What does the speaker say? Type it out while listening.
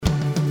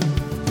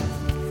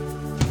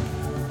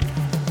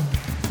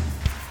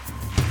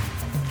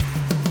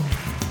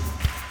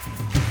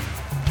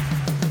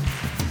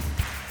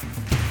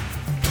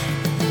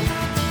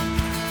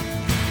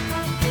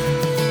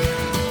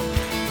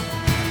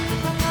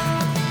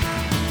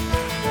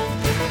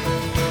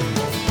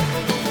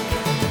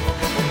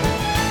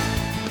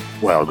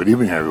Well, good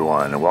evening,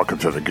 everyone, and welcome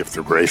to the Gift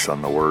of Grace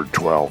on the Word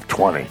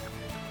 1220.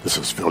 This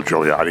is Phil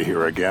Gigliotti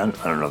here again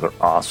on another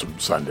awesome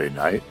Sunday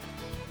night.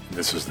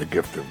 This is the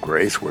Gift of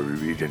Grace, where we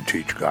read and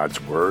teach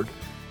God's Word,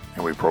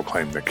 and we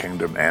proclaim the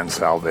kingdom and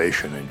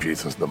salvation in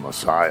Jesus the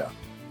Messiah.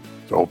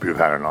 So I hope you've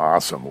had an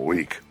awesome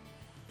week.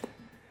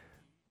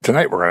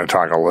 Tonight we're going to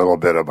talk a little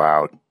bit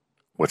about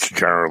what's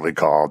generally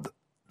called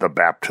the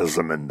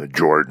baptism in the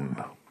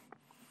Jordan.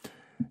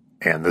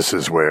 And this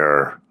is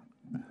where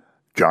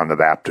John the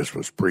Baptist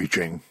was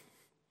preaching.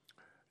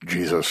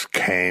 Jesus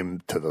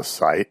came to the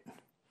site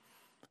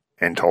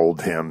and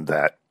told him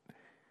that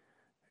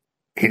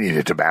he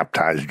needed to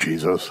baptize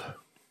Jesus.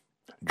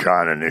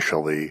 John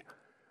initially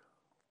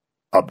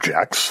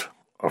objects,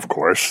 of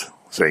course,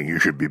 saying, "You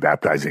should be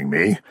baptizing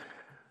me."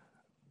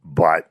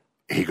 But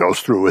he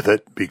goes through with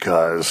it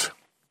because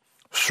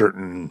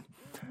certain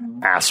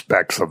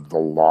aspects of the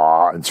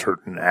law and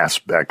certain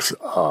aspects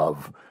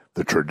of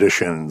the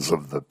traditions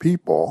of the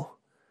people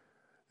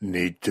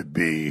need to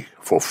be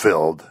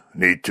fulfilled,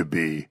 need to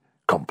be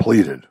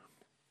completed.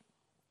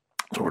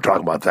 So we're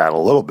talking about that a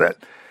little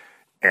bit.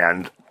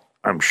 And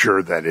I'm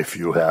sure that if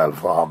you've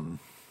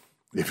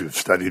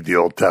studied the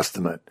Old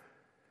Testament,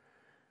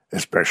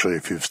 especially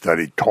if you've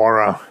studied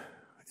Torah,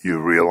 you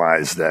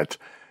realize that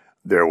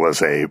there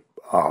was a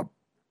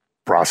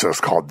process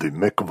called the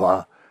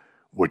mikvah,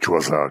 which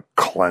was a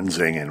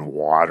cleansing in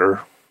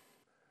water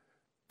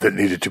that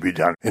needed to be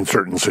done in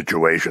certain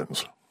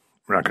situations.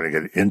 We're not going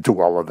to get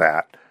into all of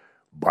that,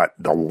 but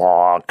the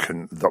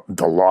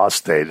law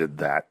stated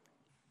that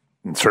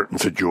in certain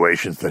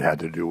situations that had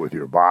to do with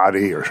your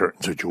body or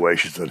certain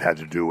situations that had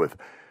to do with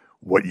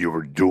what you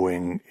were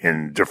doing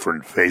in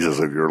different phases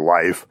of your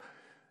life,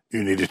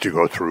 you needed to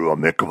go through a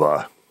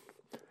mikvah.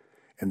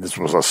 And this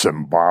was a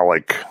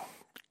symbolic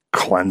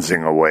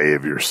cleansing away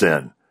of your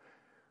sin.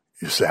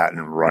 You sat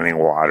in running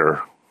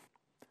water,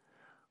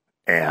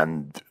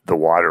 and the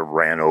water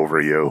ran over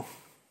you,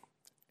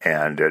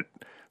 and it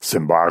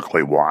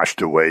symbolically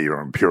washed away your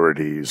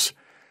impurities,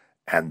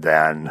 and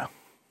then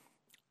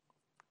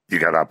you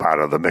got up out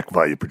of the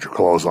mikvah, you put your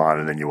clothes on,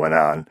 and then you went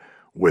on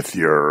with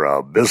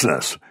your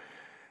business.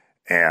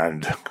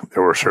 And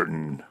there were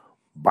certain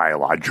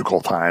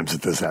biological times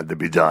that this had to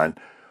be done.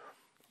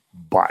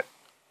 But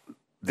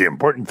the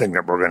important thing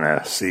that we're going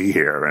to see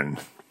here, and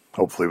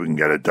hopefully we can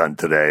get it done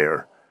today,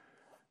 or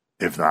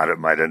if not, it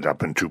might end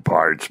up in two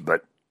parts,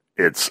 but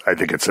I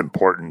think it's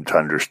important to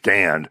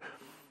understand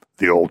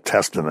the Old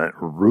Testament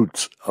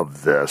roots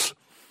of this.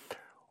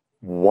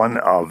 One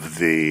of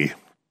the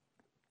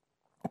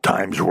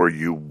times where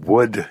you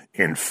would,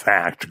 in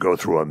fact, go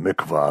through a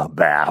mikvah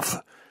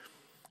bath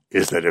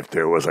is that if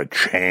there was a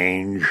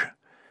change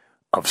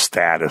of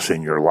status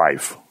in your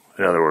life.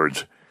 In other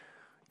words,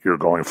 you're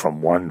going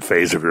from one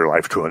phase of your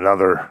life to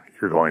another.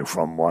 You're going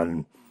from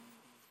one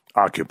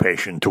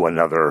occupation to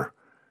another.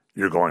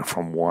 You're going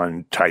from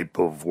one type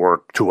of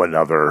work to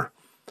another.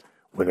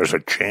 When there's a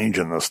change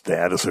in the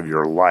status of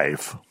your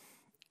life,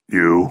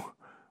 you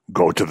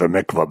go to the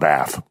mikvah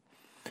bath.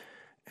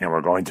 And we're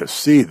going to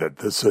see that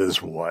this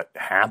is what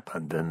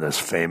happened in this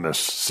famous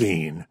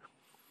scene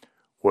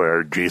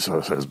where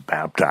Jesus is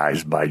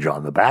baptized by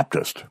John the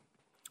Baptist.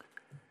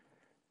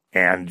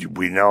 And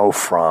we know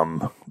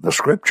from the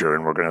scripture,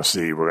 and we're going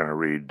to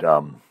read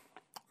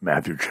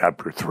Matthew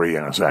chapter 3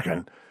 in a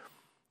second,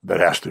 that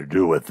has to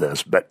do with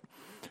this. But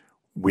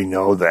we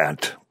know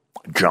that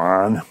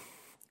John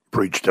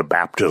preached a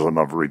baptism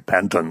of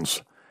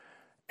repentance,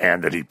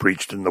 and that he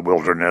preached in the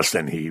wilderness,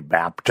 and he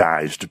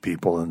baptized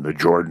people in the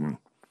Jordan.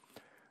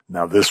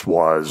 Now, this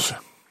was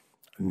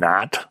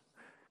not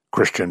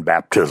Christian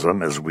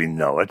baptism as we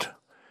know it.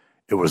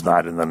 It was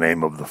not in the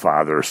name of the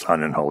Father,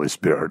 Son, and Holy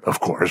Spirit, of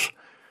course.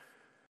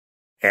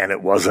 And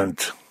it was a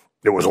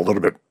little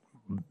bit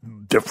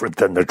different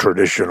than the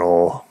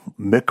traditional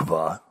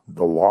mikvah,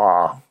 the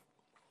law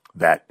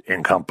that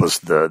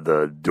encompassed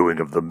the doing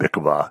of the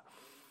mikvah.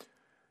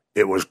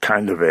 It was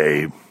kind of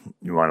you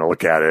want to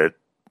look at it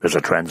as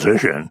a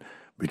transition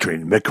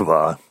between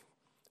mikvah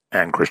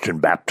and Christian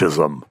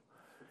baptism.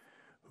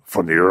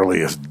 From the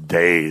earliest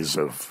days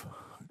of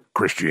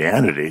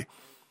Christianity,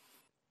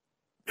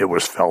 it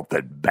was felt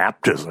that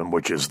baptism,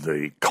 which is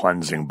the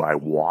cleansing by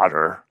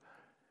water,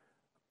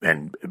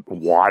 and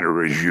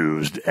water is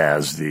used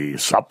as the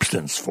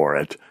substance for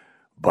it,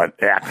 but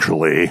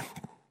actually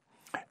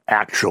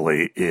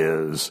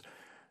is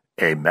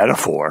a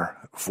metaphor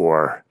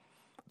for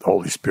the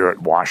Holy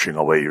Spirit washing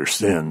away your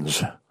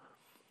sins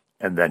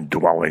and then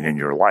dwelling in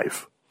your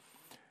life.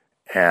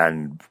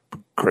 And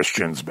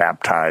Christians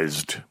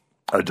baptized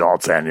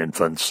adults and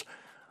infants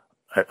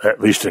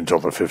at least until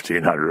the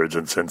 1500s,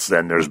 and since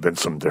then there's been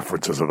some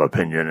differences of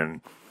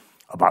opinion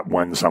about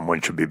when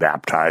someone should be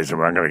baptized, and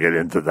we're not going to get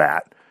into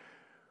that.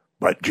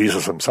 But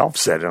Jesus himself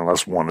said,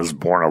 unless one is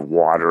born of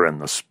water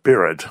and the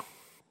Spirit,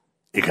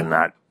 he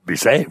cannot be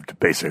saved,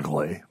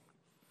 basically.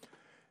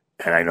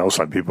 And I know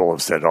some people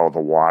have said, the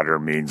water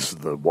means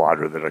the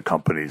water that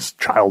accompanies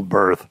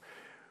childbirth.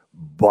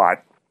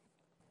 But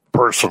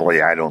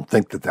personally, I don't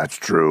think that that's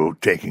true,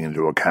 taking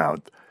into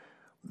account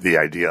the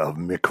idea of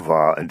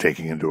mikvah and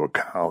taking into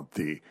account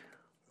the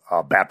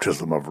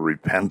baptism of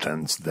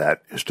repentance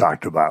that is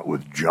talked about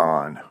with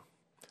John.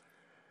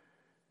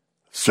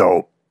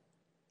 So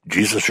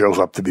Jesus shows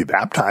up to be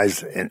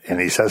baptized,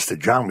 and he says to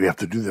John, we have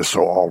to do this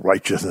so all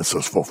righteousness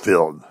is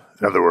fulfilled.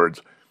 In other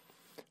words,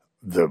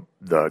 the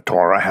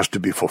Torah has to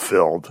be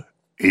fulfilled.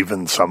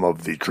 Even some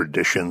of the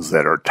traditions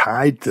that are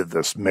tied to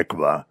this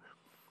mikvah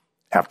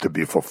have to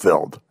be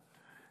fulfilled.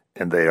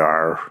 And they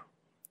are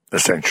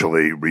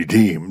essentially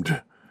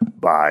redeemed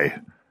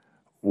by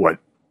what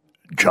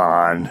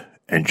John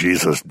and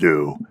Jesus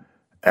do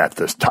at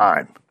this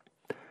time.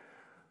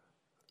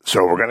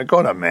 So we're going to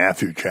go to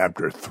Matthew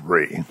chapter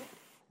 3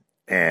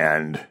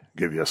 and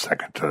give you a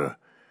second to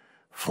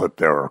flip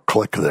there or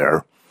click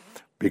there,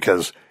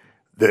 because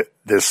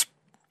this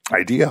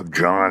idea of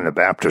John the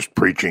Baptist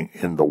preaching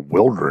in the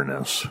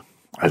wilderness,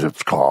 as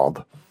it's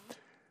called,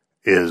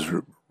 is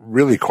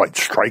really quite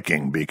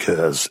striking,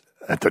 because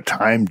at the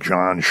time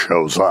John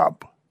shows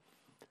up,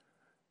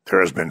 there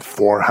has been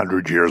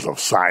 400 years of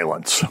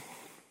silence.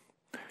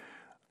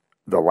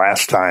 The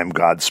last time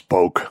God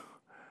spoke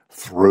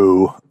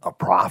through a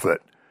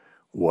prophet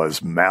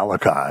was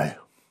Malachi,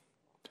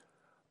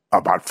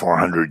 about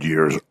 400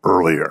 years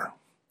earlier.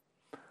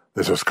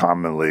 This is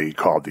commonly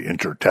called the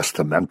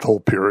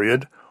intertestamental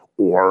period,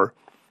 or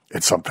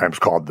it's sometimes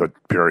called the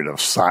period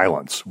of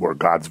silence, where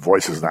God's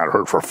voice is not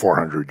heard for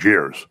 400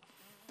 years.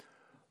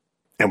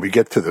 And we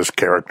get to this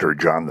character,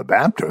 John the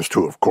Baptist,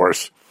 who, of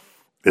course,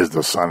 is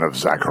the son of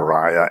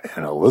Zechariah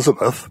and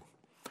Elizabeth,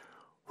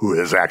 who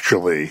is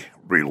actually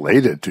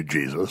related to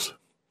Jesus.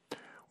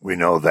 We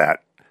know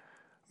that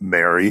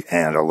Mary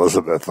and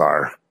Elizabeth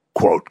are,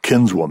 quote,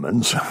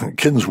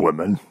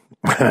 kinswomen.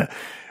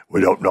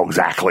 We don't know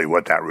exactly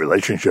what that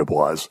relationship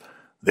was.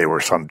 They were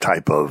some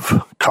type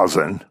of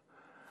cousin.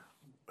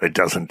 It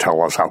doesn't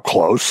tell us how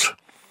close.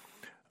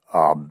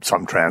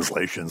 Some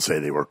translations say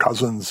they were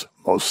cousins.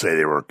 Most say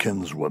they were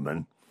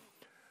kinswomen.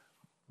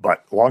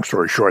 But long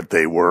story short,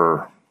 they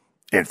were,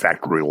 in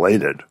fact,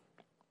 related.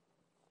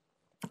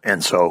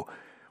 And so,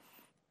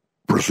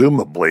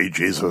 presumably,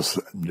 Jesus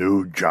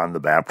knew John the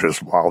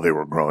Baptist while they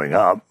were growing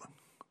up.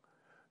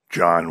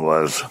 John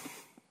was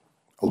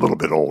a little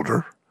bit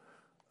older,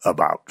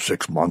 about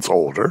 6 months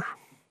older.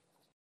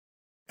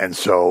 And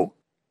so,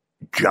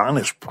 John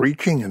is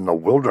preaching in the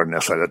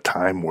wilderness at a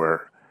time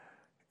where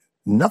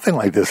nothing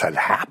like this had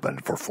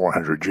happened for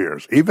 400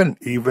 years. Even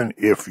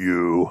if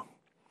you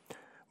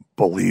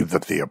believe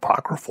that the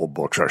apocryphal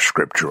books are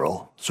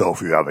scriptural, so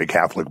if you have a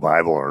Catholic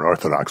Bible or an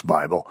Orthodox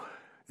Bible,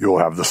 you'll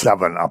have the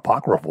 7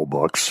 apocryphal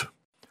books,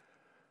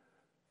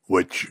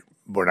 which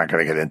we're not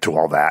going to get into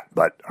all that,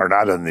 but are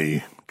not in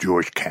the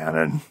Jewish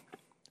canon,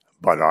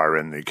 but are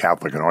in the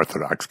Catholic and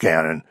Orthodox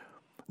canon,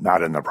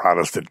 not in the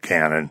Protestant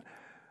canon.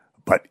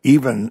 But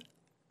even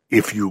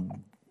if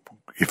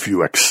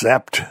you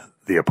accept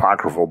the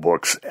apocryphal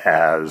books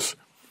as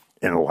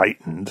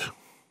enlightened,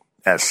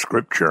 as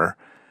scripture,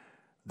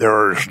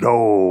 there is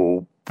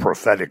no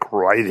prophetic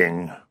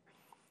writing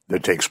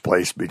that takes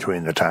place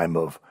between the time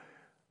of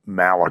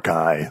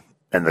Malachi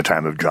and the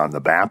time of John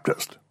the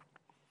Baptist.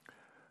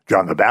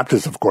 John the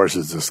Baptist, of course,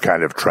 is this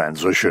kind of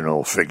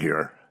transitional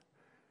figure.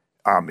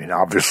 I mean,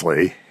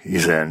 obviously,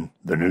 he's in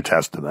the New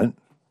Testament,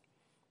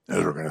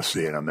 as we're going to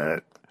see in a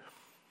minute.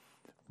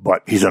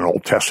 But he's an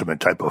Old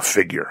Testament type of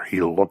figure.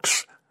 He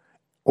looks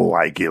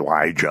like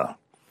Elijah.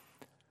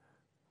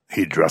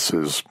 He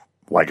dresses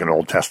like an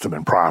Old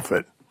Testament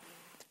prophet.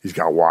 He's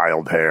got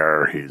wild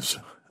hair. He's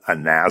a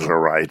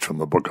Nazarite from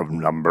the book of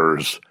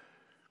Numbers.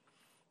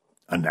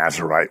 A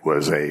Nazarite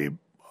was a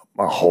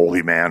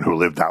holy man who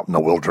lived out in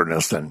the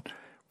wilderness and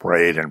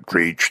prayed and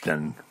preached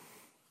and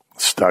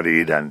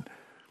studied, and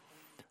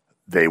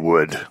they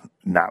would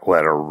not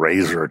let a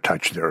razor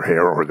touch their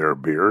hair or their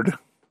beard,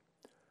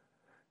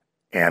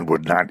 and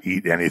would not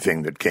eat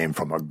anything that came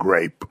from a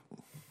grape,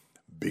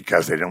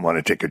 because they didn't want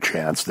to take a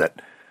chance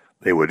that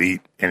they would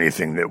eat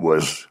anything that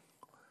was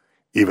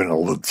even a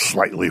little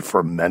slightly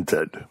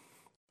fermented.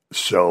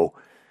 So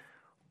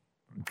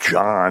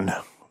John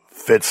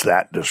fits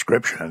that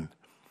description.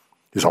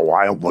 He's a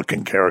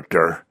wild-looking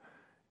character,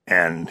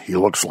 and he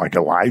looks like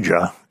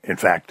Elijah. In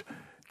fact,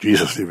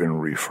 Jesus even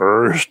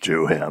refers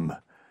to him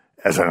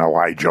as an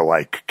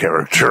Elijah-like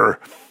character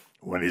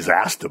when he's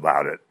asked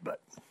about it,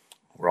 but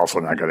we're also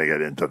not going to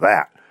get into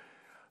that.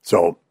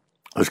 So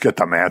let's get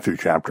to Matthew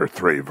chapter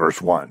 3,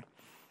 verse 1.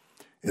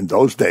 In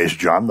those days,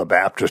 John the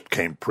Baptist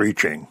came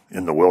preaching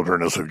in the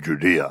wilderness of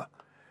Judea,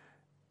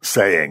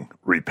 saying,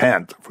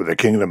 "Repent, for the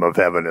kingdom of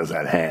heaven is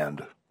at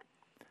hand.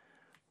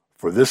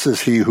 For this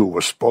is he who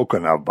was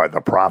spoken of by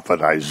the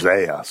prophet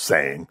Isaiah,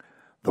 saying,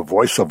 the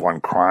voice of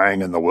one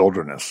crying in the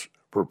wilderness,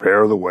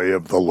 prepare the way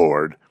of the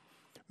Lord,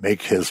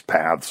 make his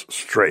paths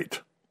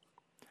straight.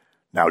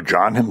 Now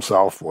John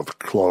himself was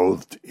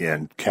clothed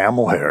in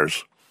camel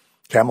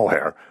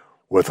hair,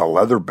 with a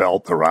leather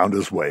belt around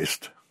his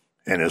waist,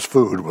 and his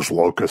food was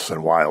locusts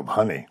and wild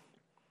honey.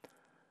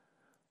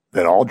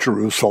 Then all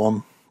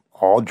Jerusalem,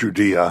 all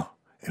Judea,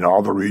 and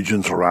all the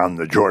regions around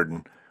the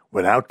Jordan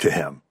went out to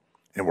him,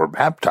 and were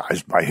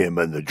baptized by him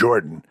in the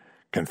Jordan,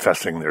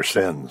 confessing their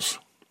sins.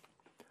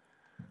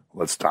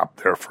 Let's stop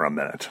there for a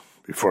minute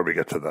before we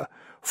get to the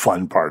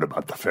fun part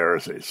about the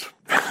Pharisees.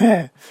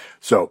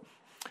 So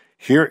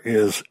here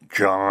is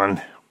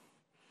John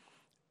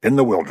in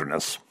the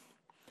wilderness,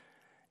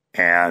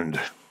 and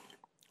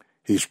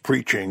he's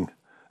preaching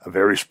a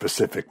very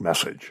specific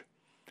message.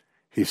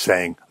 He's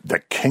saying the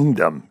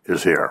kingdom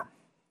is here.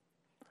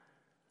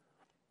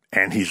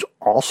 And he's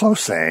also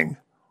saying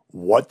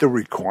what the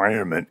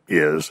requirement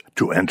is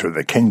to enter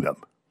the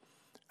kingdom.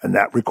 And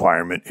that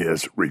requirement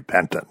is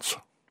repentance.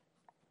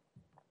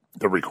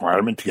 The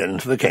requirement to get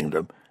into the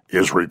kingdom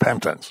is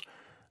repentance.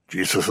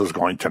 Jesus is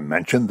going to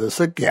mention this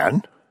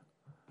again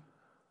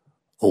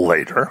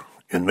later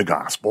in the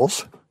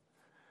Gospels,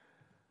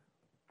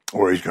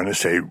 where he's going to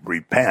say,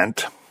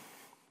 repent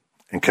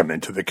and come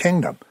into the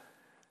kingdom.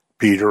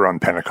 Peter on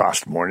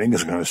Pentecost morning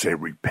is going to say,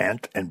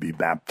 repent and be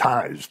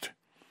baptized.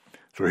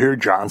 So here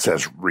John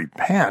says,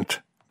 repent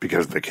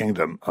because the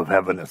kingdom of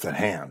heaven is at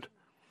hand.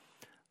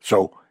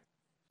 So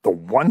the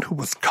one who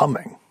was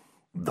coming,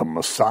 the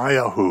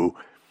Messiah who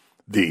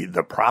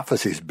the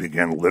prophecies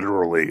begin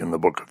literally in the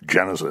book of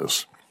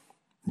Genesis,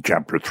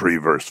 chapter 3,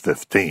 verse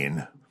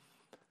 15,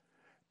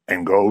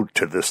 and go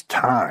to this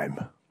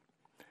time.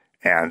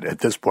 And at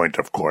this point,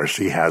 of course,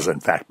 he has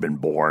in fact been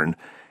born.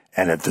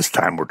 And at this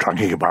time we're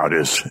talking about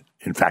is,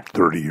 in fact,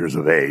 30 years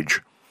of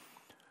age.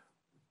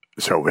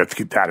 So we have to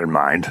keep that in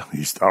mind.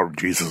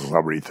 Jesus is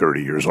already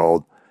 30 years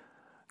old.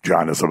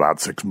 John is about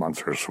 6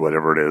 months or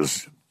whatever it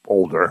is,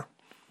 older.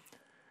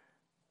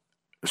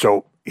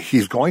 So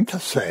he's going to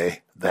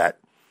say that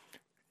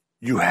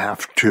you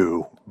have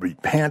to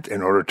repent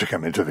in order to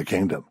come into the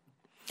kingdom.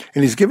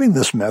 And he's giving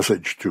this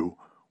message to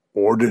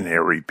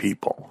ordinary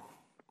people.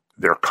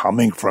 They're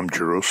coming from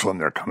Jerusalem.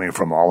 They're coming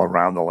from all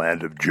around the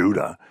land of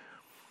Judah.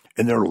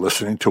 And they're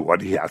listening to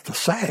what he has to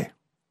say.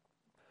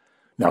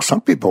 Now,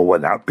 some people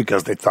went out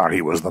because they thought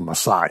he was the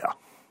Messiah.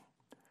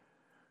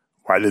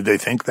 Why did they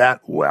think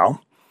that?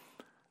 Well,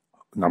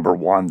 number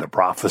one, the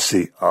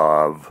prophecy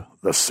of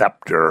the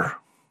scepter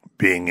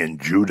being in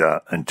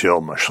Judah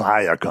until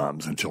Messiah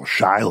comes, until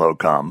Shiloh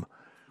come,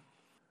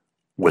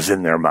 was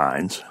in their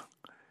minds.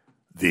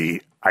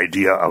 The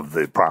idea of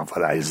the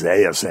prophet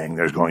Isaiah saying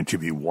there's going to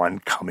be one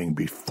coming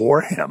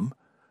before him,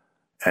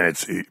 and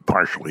it's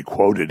partially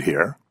quoted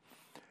here.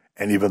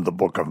 And even the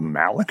book of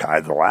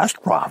Malachi, the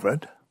last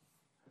prophet,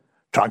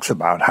 talks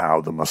about how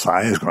the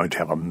Messiah is going to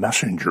have a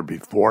messenger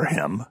before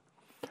him.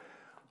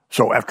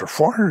 So after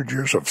 400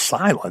 years of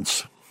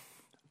silence,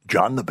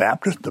 John the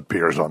Baptist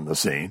appears on the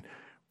scene,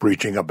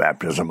 preaching a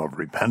baptism of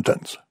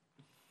repentance.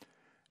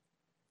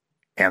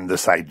 And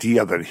this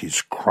idea that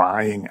he's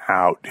crying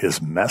out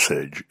his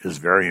message is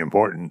very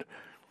important,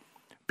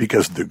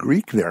 because the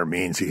Greek there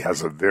means he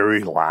has a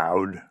very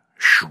loud,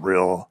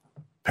 shrill,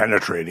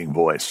 penetrating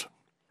voice.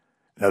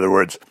 In other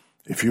words,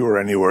 if you were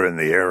anywhere in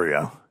the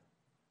area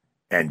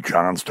and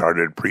John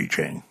started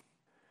preaching,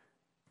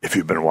 if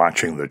you've been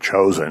watching The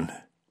Chosen,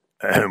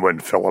 and when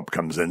Philip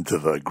comes into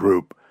the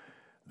group,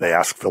 they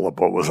ask Philip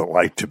what was it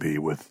like to be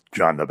with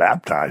John the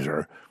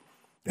Baptizer,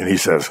 and he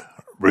says,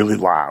 really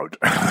loud.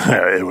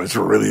 It was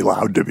really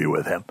loud to be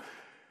with him,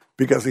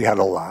 because he had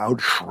a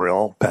loud,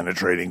 shrill,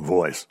 penetrating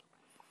voice.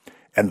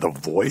 And the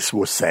voice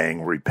was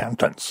saying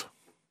repentance.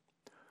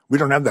 We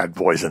don't have that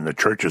voice in the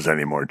churches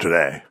anymore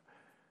today.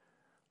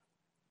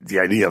 The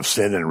idea of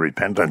sin and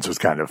repentance has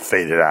kind of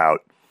faded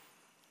out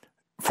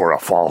for a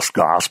false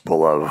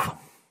gospel of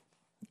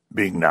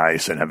being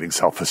nice and having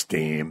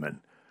self-esteem and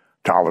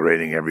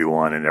tolerating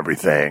everyone and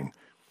everything.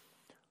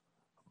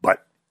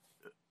 But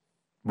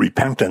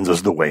repentance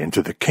is the way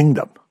into the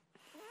kingdom.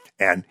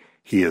 And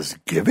he is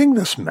giving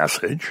this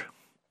message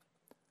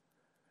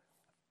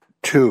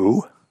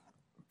to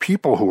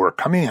people who are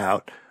coming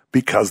out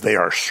because they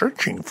are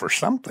searching for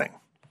something.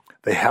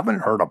 They haven't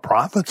heard a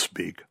prophet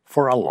speak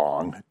for a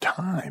long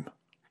time.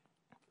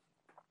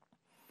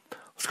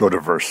 Let's go to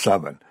verse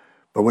 7.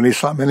 But when he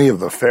saw many of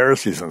the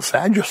Pharisees and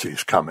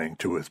Sadducees coming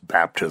to his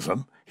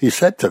baptism, he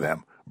said to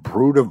them,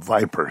 brood of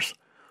vipers,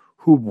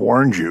 who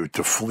warned you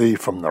to flee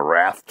from the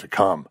wrath to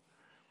come?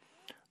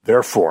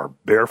 Therefore,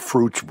 bear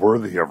fruits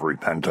worthy of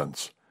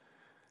repentance.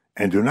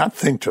 And do not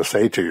think to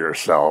say to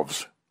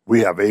yourselves,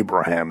 we have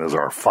Abraham as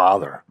our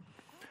father.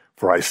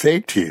 For I say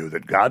to you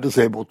that God is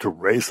able to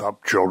raise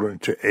up children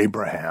to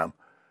Abraham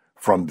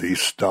from these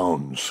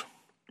stones.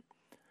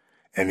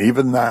 And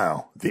even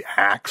now the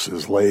axe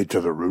is laid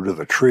to the root of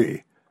the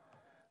tree.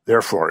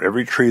 Therefore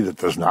every tree that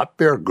does not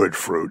bear good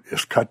fruit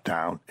is cut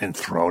down and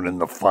thrown in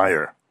the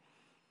fire.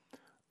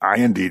 I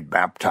indeed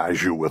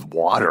baptize you with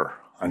water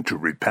unto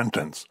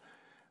repentance,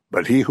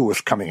 but he who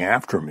is coming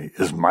after me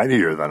is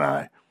mightier than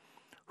I,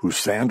 whose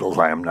sandals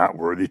I am not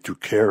worthy to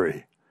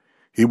carry.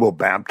 He will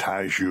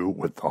baptize you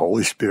with the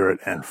Holy Spirit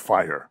and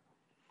fire.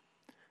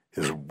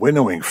 His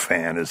winnowing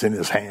fan is in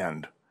his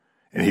hand,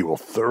 and he will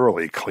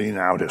thoroughly clean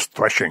out his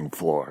threshing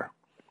floor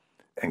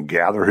and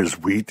gather his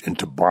wheat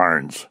into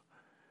barns,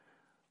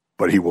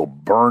 but he will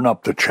burn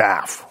up the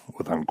chaff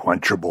with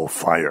unquenchable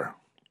fire.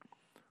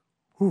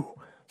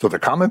 So the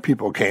common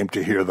people came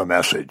to hear the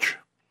message.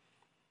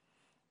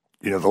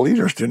 The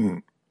leaders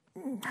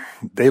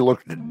they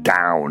looked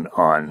down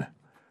on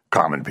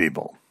common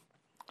people,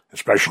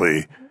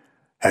 especially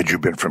had you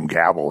been from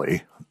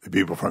Galilee. The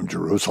people from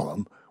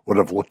Jerusalem would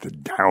have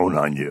looked down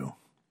on you.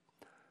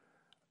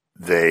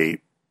 They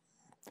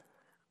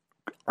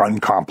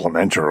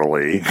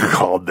uncomplimentarily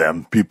called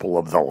them people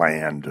of the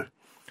land.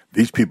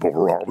 These people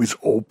were always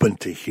open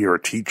to hear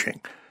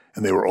teaching,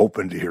 and they were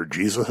open to hear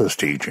Jesus'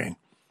 teaching,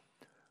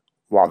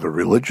 while the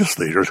religious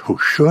leaders who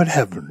should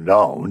have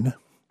known,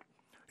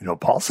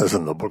 Paul says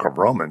in the book of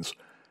Romans,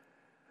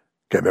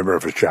 can't remember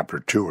if it's chapter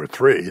 2 or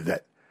 3,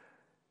 that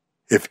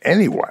if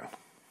anyone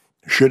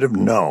should have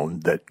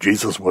known that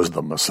Jesus was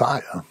the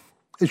Messiah,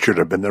 it should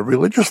have been the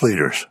religious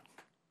leaders.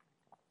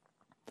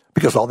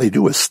 Because all they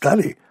do is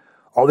study.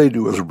 All they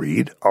do is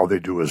read. All they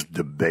do is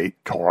debate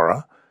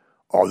Torah.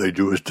 All they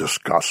do is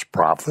discuss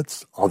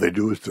prophets. All they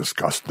do is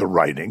discuss the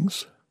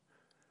writings.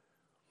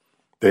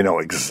 They know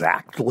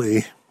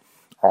exactly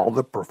all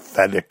the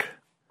prophetic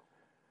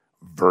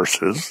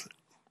verses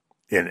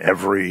in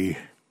every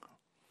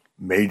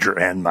major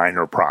and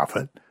minor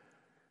prophet.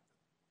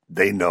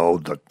 They know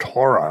the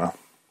Torah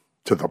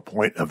to the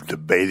point of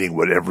debating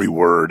what every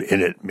word in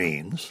it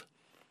means.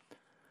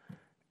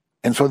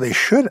 And so they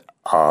should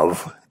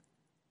have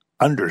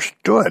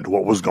understood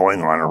what was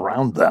going on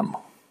around them,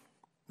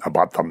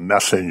 about the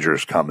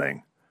messengers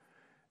coming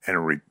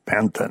and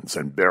repentance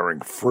and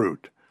bearing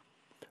fruit.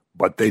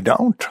 But they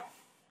don't.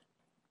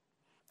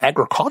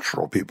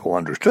 Agricultural people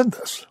understood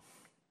this.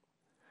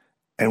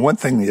 And one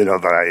thing, that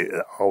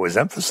I always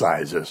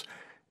emphasize is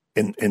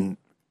in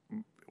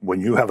when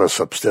you have a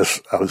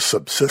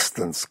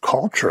subsistence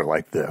culture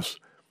like this,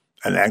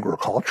 an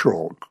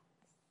agricultural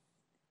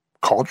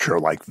culture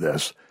like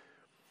this,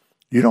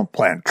 you don't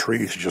plant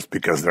trees just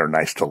because they're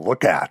nice to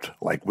look at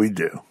like we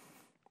do.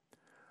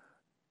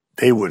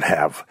 They would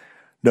have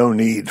no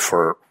need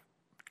for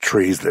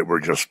trees that were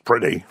just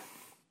pretty.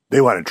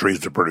 They wanted trees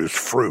to produce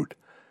fruit.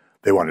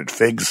 They wanted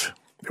figs.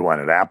 They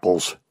wanted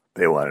apples.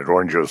 They wanted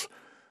oranges.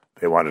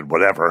 They wanted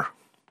whatever.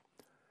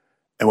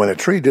 And when a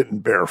tree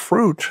didn't bear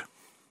fruit,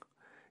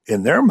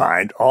 in their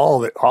mind,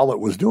 all it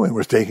was doing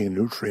was taking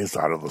nutrients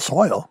out of the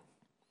soil,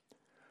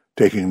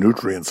 taking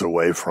nutrients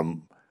away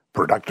from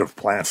productive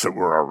plants that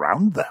were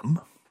around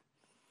them.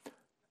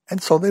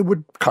 And so they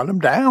would cut them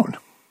down,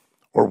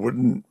 or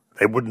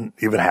they wouldn't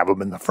even have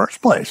them in the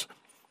first place.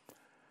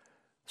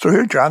 So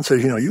here John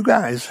says, you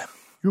guys,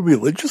 you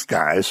religious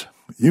guys,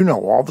 you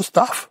know all the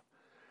stuff.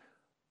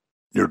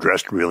 You're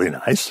dressed really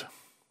nice.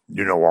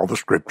 You know all the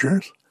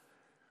scriptures.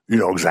 You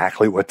know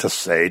exactly what to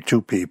say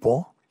to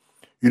people.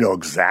 You know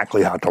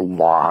exactly how to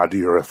laud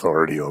your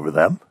authority over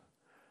them.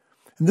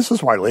 And this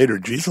is why later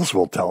Jesus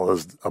will tell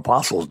his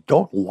apostles,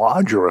 don't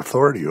laud your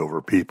authority over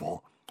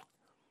people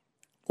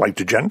like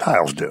the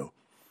Gentiles do.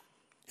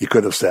 He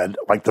could have said,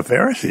 like the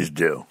Pharisees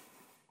do.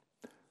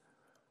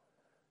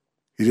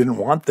 He didn't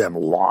want them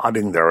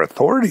lauding their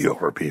authority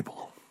over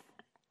people.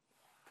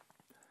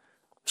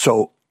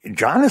 So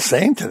John is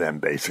saying to them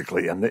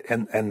basically, and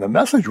the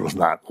message was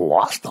not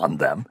lost on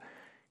them.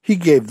 He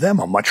gave them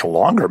a much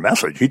longer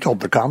message. He told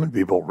the common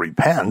people,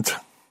 repent,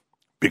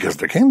 because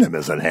the kingdom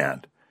is at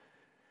hand.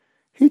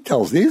 He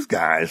tells these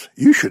guys,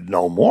 you should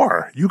know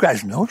more. You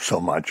guys know so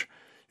much.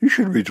 You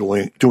should be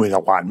doing a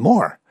lot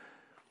more.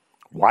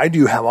 Why do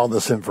you have all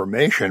this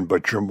information,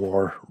 but you're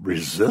more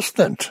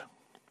resistant?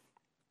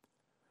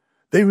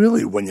 They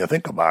really, when you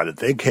think about it,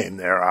 they came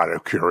there out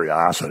of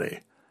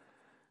curiosity.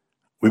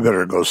 We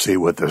better go see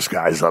what this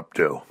guy's up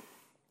to.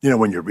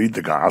 When you read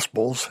the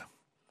Gospels,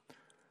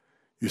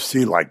 you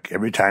see like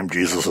every time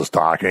Jesus is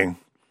talking,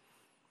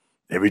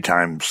 every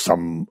time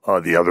some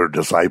of the other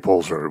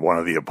disciples or one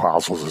of the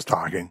apostles is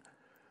talking,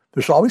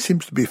 there always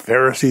seems to be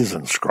Pharisees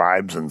and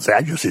scribes and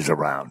Sadducees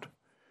around,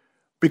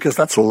 because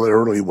that's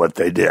literally what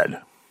they did.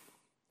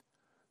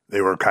 They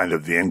were kind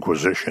of the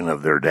Inquisition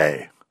of their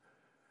day.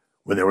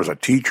 When there was a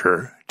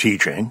teacher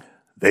teaching,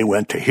 they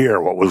went to hear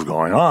what was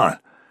going on.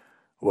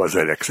 Was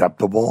it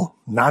acceptable?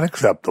 Not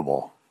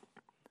acceptable.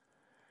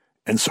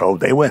 And so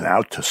they went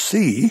out to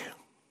see,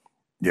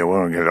 we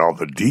don't get all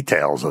the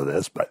details of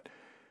this, but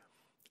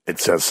it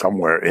says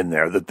somewhere in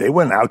there that they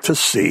went out to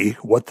see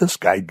what this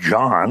guy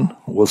John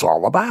was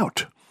all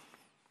about.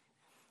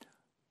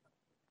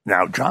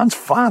 Now, John's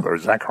father,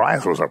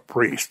 Zacharias, was a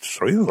priest,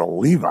 so he was a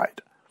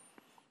Levite.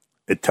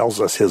 It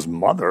tells us his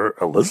mother,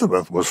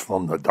 Elizabeth, was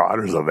from the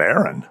daughters of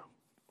Aaron.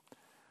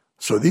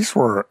 So these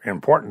were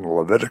important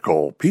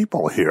Levitical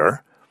people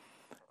here,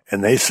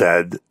 and they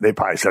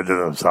probably said to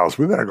themselves,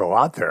 we better go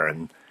out there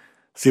and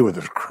see what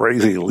this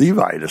crazy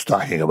Levite is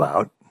talking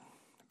about,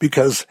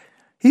 because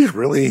he's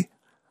really,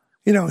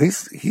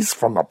 he's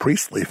from a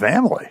priestly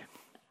family.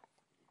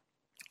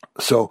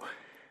 So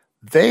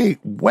they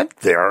went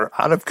there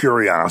out of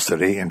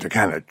curiosity and to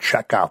kind of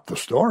check out the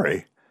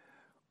story,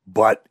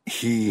 but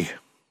he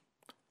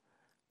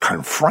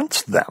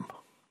confronts them.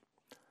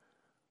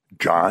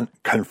 John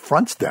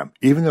confronts them,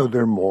 even though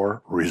they're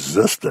more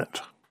resistant.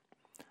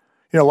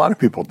 A lot of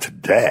people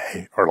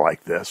today are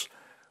like this.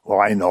 Well,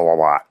 I know a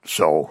lot,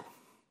 so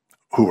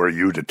who are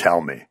you to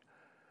tell me?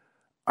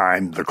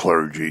 I'm the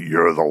clergy,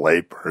 you're the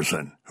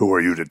layperson. Who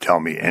are you to tell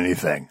me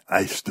anything?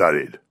 I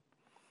studied.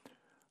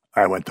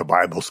 I went to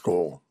Bible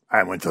school.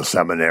 I went to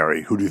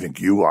seminary. Who do you think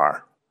you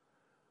are?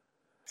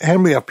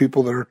 And we have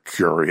people that are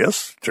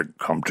curious to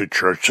come to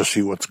church to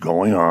see what's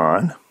going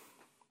on,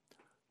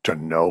 to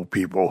know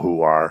people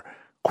who are,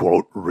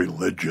 quote,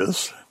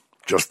 religious.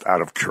 Just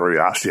out of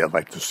curiosity, I'd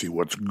like to see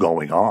what's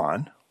going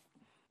on.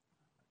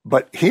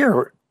 But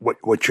here,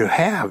 what you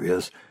have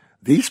is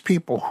these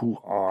people who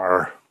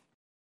are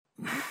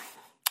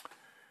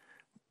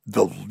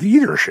the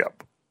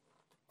leadership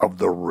of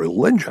the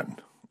religion.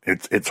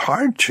 It's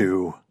hard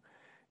to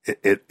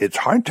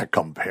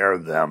compare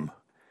them.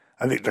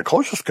 I think the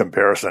closest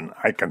comparison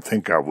I can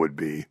think of would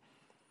be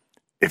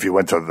if you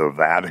went to the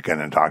Vatican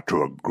and talked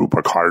to a group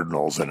of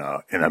cardinals in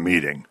a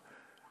meeting.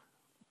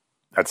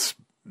 That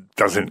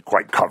doesn't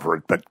quite cover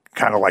it, but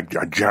kind of like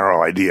a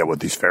general idea what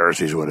these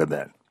Pharisees would have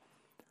been.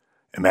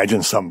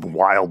 Imagine some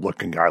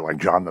wild-looking guy like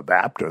John the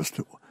Baptist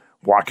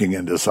walking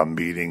into some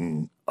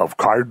meeting of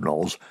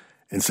cardinals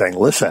and saying,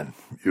 listen,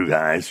 you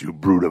guys, you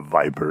brood of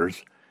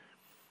vipers,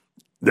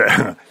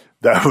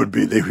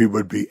 he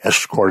would be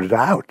escorted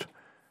out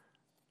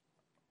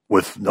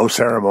with no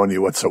ceremony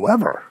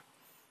whatsoever.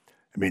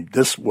 I mean,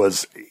 this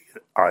was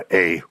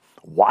a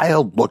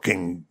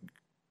wild-looking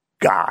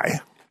guy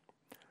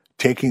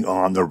taking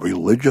on the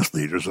religious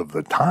leaders of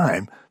the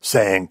time,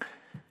 saying,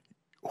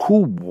 who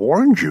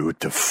warned you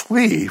to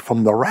flee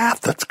from the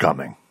wrath that's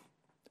coming?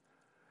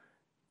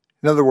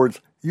 In other words,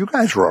 you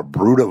guys are a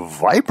brood of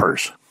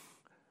vipers.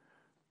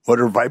 What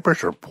are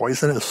vipers? Are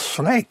poisonous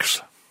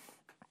snakes.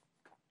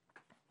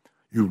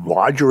 You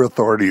lodge your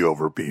authority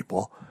over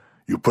people.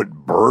 You put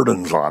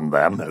burdens on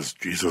them, as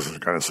Jesus is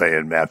going to say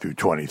in Matthew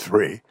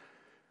 23.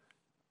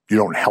 You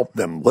don't help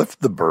them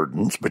lift the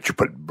burdens, but you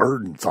put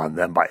burdens on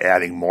them by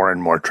adding more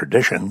and more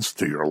traditions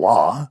to your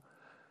law,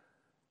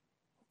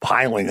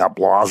 piling up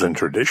laws and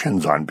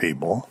traditions on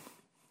people.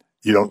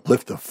 You don't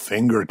lift a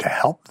finger to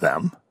help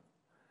them.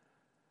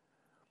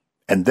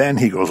 And then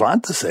he goes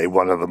on to say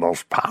one of the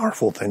most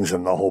powerful things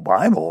in the whole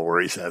Bible,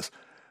 where he says,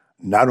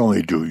 not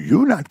only do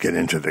you not get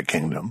into the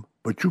kingdom,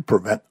 but you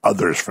prevent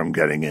others from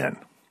getting in.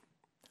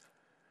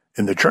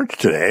 In the church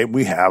today,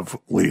 we have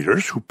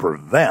leaders who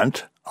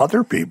prevent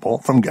other people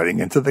from getting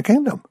into the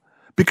kingdom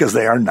because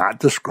they are not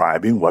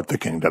describing what the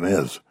kingdom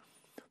is.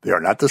 They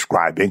are not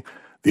describing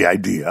the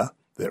idea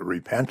that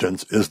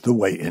repentance is the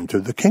way into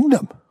the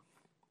kingdom.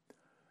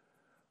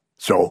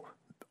 So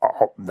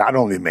not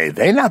only may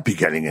they not be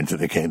getting into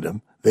the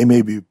kingdom, they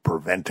may be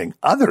preventing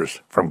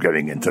others from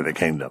getting into the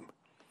kingdom.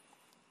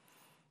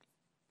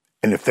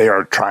 And if they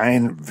are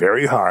trying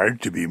very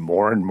hard to be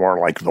more and more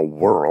like the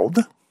world,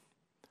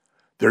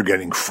 they're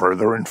getting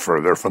further and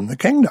further from the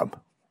kingdom.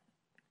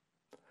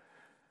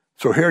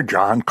 So here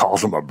John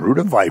calls them a brood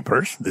of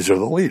vipers. These are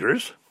the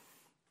leaders.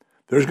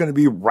 There's going to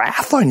be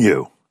wrath on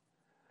you.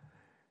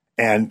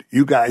 And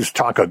you guys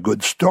talk a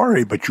good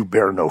story, but you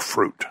bear no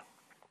fruit.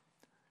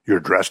 You're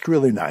dressed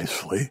really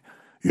nicely.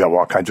 You have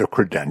all kinds of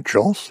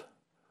credentials.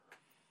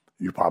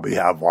 You probably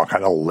have all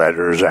kinds of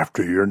letters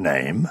after your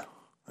name.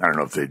 I don't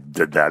know if they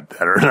did that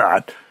then or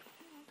not.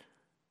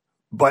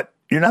 But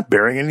you're not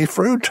bearing any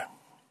fruit.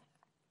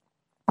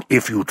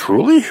 If you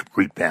truly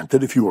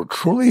repented, if you were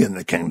truly in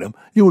the kingdom,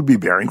 you would be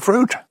bearing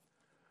fruit.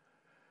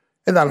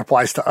 And that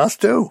applies to us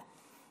too.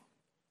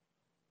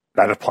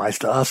 That applies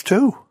to us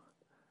too.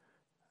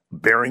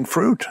 Bearing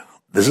fruit.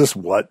 This is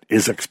what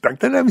is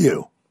expected of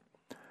you.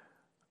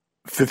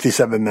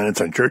 57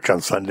 minutes in church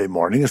on Sunday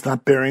morning is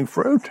not bearing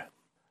fruit.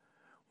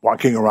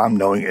 Walking around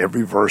knowing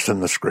every verse in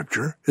the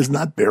scripture is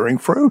not bearing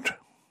fruit.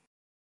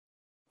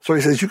 So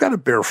he says, you got to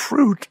bear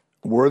fruit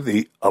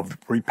worthy of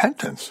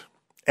repentance.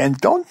 And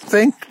don't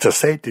think to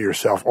say to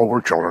yourself, oh,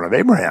 we're children of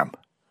Abraham.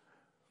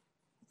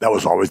 That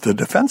was always the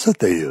defense that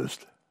they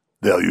used.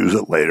 They'll use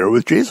it later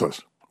with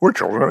Jesus. We're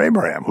children of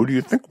Abraham. Who do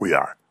you think we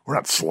are? We're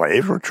not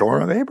slaves. We're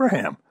children of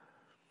Abraham.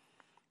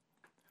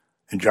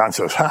 And John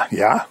says,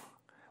 yeah?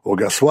 Well,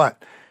 guess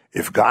what?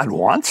 If God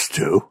wants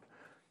to,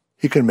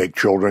 he can make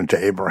children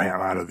to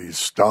Abraham out of these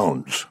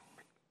stones.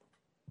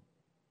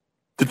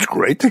 It's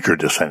great that you're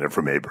descended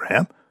from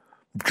Abraham.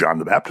 John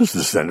the Baptist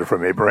is descended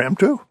from Abraham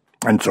too.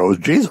 And so is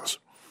Jesus,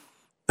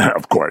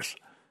 of course.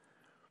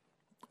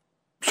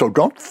 So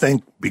don't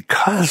think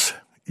because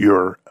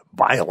you're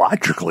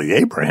biologically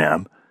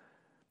Abraham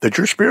that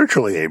you're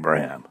spiritually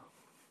Abraham.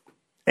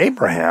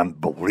 Abraham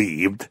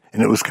believed,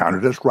 and it was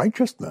counted as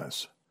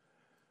righteousness.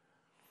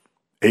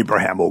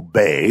 Abraham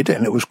obeyed,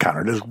 and it was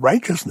counted as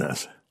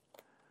righteousness.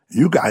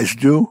 You guys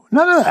do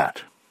none of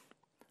that.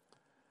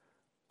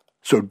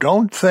 So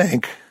don't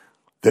think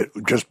that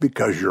just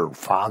because your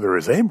father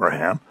is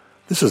Abraham,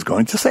 this is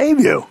going to save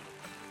you.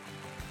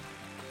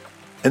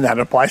 And that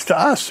applies to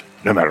us.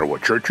 No matter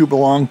what church you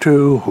belong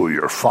to, who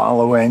you're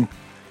following,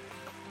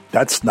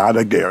 that's not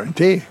a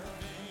guarantee.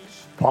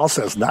 Paul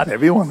says not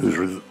everyone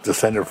who's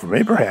descended from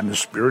Abraham is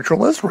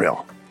spiritual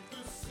Israel.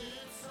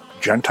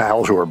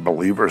 Gentiles who are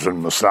believers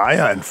in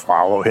Messiah and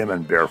follow him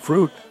and bear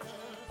fruit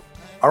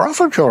are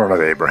also children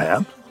of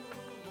Abraham,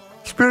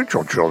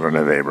 spiritual children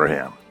of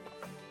Abraham.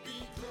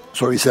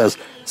 So he says,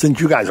 since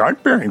you guys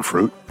aren't bearing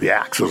fruit, the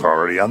axe is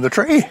already on the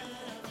tree.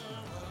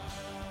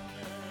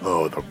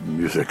 Oh, the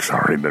music's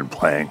already been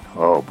playing.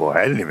 Oh boy,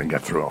 I didn't even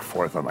get through a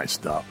fourth of my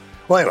stuff.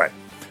 Well, anyway,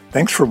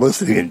 thanks for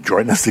listening, and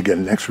join us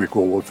again next week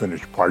where we'll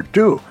finish part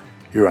 2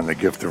 here on the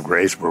Gift of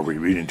Grace, where we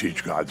read and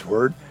teach God's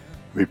Word.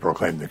 We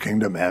proclaim the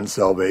kingdom and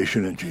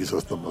salvation in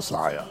Jesus the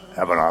Messiah.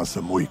 Have an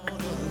awesome week.